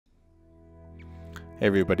Hey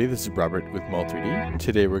everybody, this is Robert with Mold3D.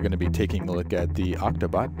 Today we're going to be taking a look at the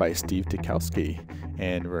Octobot by Steve Tukowski,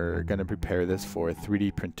 and we're going to prepare this for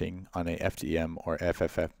 3D printing on a FDM or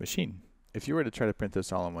FFF machine. If you were to try to print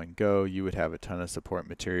this all in one go, you would have a ton of support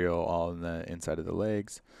material all in the inside of the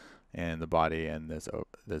legs and the body, and this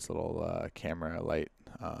little camera light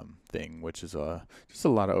thing, which is just a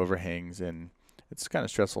lot of overhangs, and it's kind of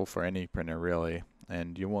stressful for any printer really,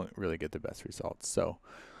 and you won't really get the best results. So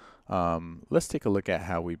let's take a look at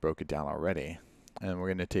how we broke it down already, and we're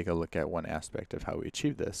going to take a look at one aspect of how we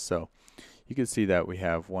achieve this. So you can see that we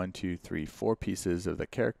have 1, 2, 3, 4 pieces of the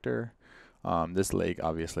character. This leg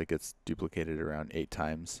obviously gets duplicated around 8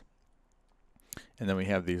 times, and then we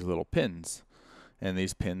have these little pins, and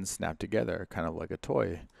these pins snap together kind of like a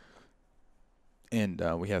toy. And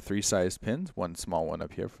we have 3 sized pins, one small one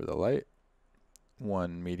up here for the light,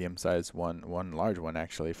 one medium sized one large one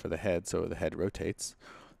actually for the head, so the head rotates,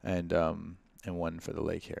 and one for the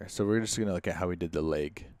leg here. So we're just going to look at how we did the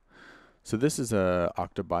leg. So this is a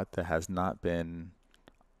Octobot that has not been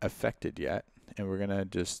affected yet, and we're going to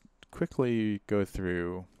just quickly go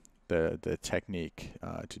through the technique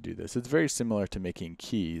to do this. It's very similar to making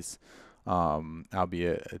keys,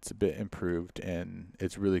 albeit it's a bit improved, and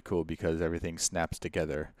it's really cool because everything snaps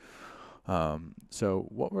together. So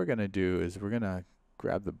what we're going to do is we're going to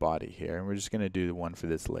grab the body here, and we're just going to do the one for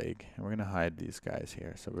this leg, and we're going to hide these guys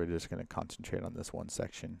here. So we're just going to concentrate on this one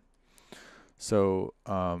section. So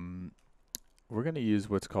we're going to use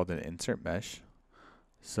what's called an insert mesh.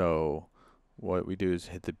 So what we do is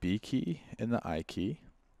hit the B key and the I key,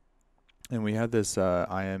 and we have this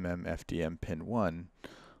IMM FDM pin 1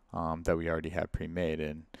 that we already have pre-made,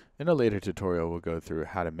 and in a later tutorial we'll go through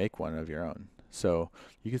how to make one of your own. So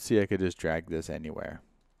you can see I could just drag this anywhere.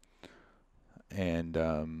 And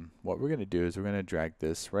what we're going to do is we're going to drag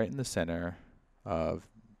this right in the center of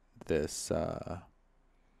this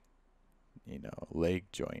leg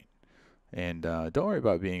joint. And don't worry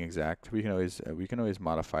about being exact. We can always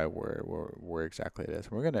modify where exactly it is.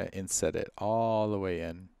 We're going to inset it all the way in.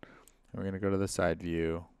 And we're going to go to the side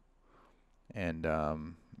view and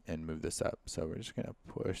move this up. So we're just going to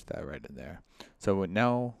push that right in there. So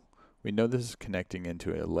now we know this is connecting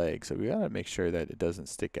into a leg, so we gotta make sure that it doesn't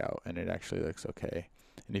stick out and it actually looks okay.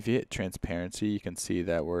 And if you hit transparency, you can see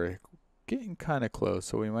that we're getting kind of close,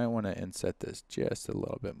 so we might want to inset this just a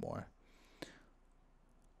little bit more.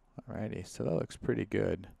 Alrighty, so that looks pretty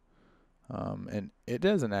good. And it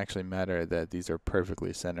doesn't actually matter that these are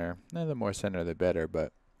perfectly center. And the more center the better,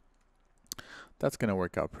 but that's gonna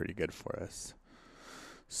work out pretty good for us.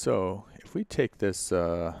 So if we take this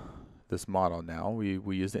this model now,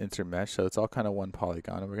 we use the insert mesh, so it's all kind of one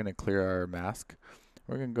polygon, and we're going to clear our mask.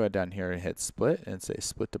 We're going to go down here and hit split and say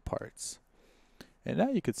split to parts. And now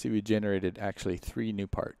you can see we generated actually 3 new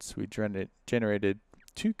parts. We generated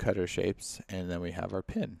 2 cutter shapes, and then we have our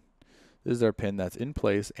pin. This is our pin that's in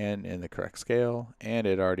place and in the correct scale, and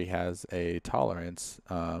it already has a tolerance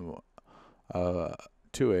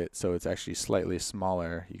to it, so it's actually slightly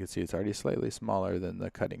smaller. You can see it's already slightly smaller than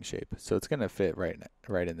the cutting shape, so it's going to fit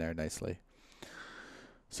right in there nicely.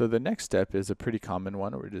 So the next step is a pretty common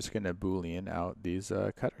one. We're just going to boolean out these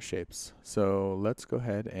cutter shapes. So let's go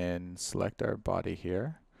ahead and select our body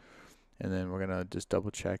here, and then we're going to just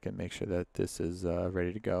double check and make sure that this is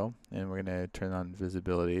ready to go, and we're going to turn on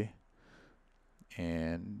visibility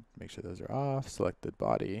and make sure those are off. Select the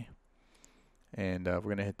body, and we're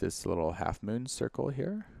going to hit this little half moon circle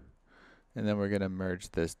here, and then we're going to merge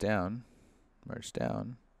down,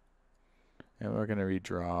 and we're going to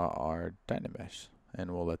redraw our Dynamesh,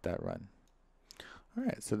 and we'll let that run.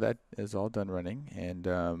 Alright, so that is all done running, and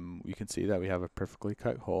you can see that we have a perfectly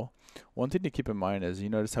cut hole. One thing to keep in mind is you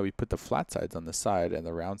notice how we put the flat sides on the side and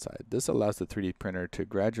the round side. This allows the 3D printer to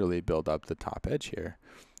gradually build up the top edge here,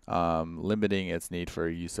 limiting its need for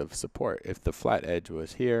use of support. If the flat edge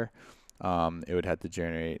was here, it would have to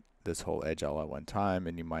generate this whole edge all at one time,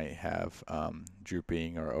 and you might have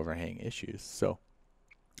drooping or overhang issues. So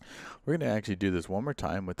we're going to actually do this one more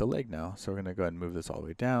time with the leg now. So we're going to go ahead and move this all the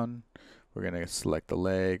way down. We're going to select the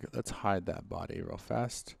leg. Let's hide that body real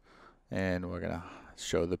fast, and we're going to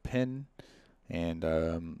show the pin. And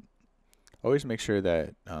always make sure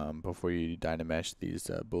that before you Dynamesh these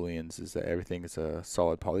booleans is that everything is a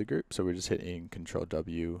solid polygroup. So we're just hitting Control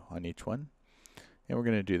W on each one. And we're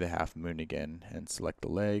going to do the half moon again and select the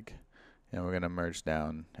leg, and we're going to merge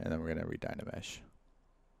down, and then we're going to re-Dynamesh.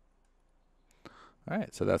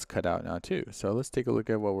 Alright, so that's cut out now too. So let's take a look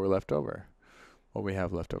at what we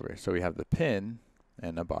have left over. So we have the pin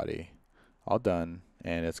and a body all done,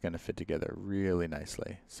 and it's going to fit together really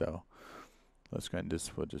nicely. So let's go ahead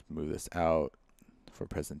and we'll just move this out for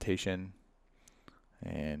presentation.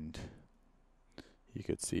 and you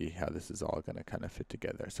could see how this is all going to kind of fit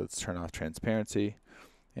together. So let's turn off transparency,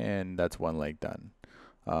 and that's one leg done.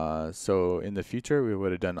 So in the future, we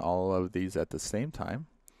would have done all of these at the same time,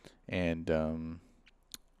 and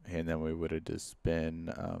then we would have just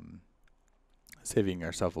been saving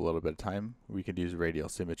ourselves a little bit of time. We could use radial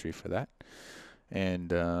symmetry for that. And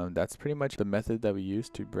that's pretty much the method that we use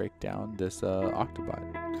to break down this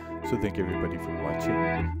Octobot. So thank you everybody for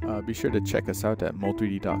watching. Be sure to check us out at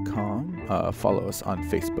mol3d.com. Follow us on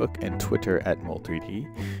Facebook and Twitter at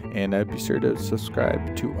mol3d. And be sure to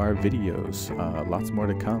subscribe to our videos. Lots more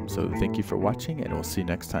to come. So thank you for watching, and we'll see you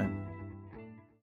next time.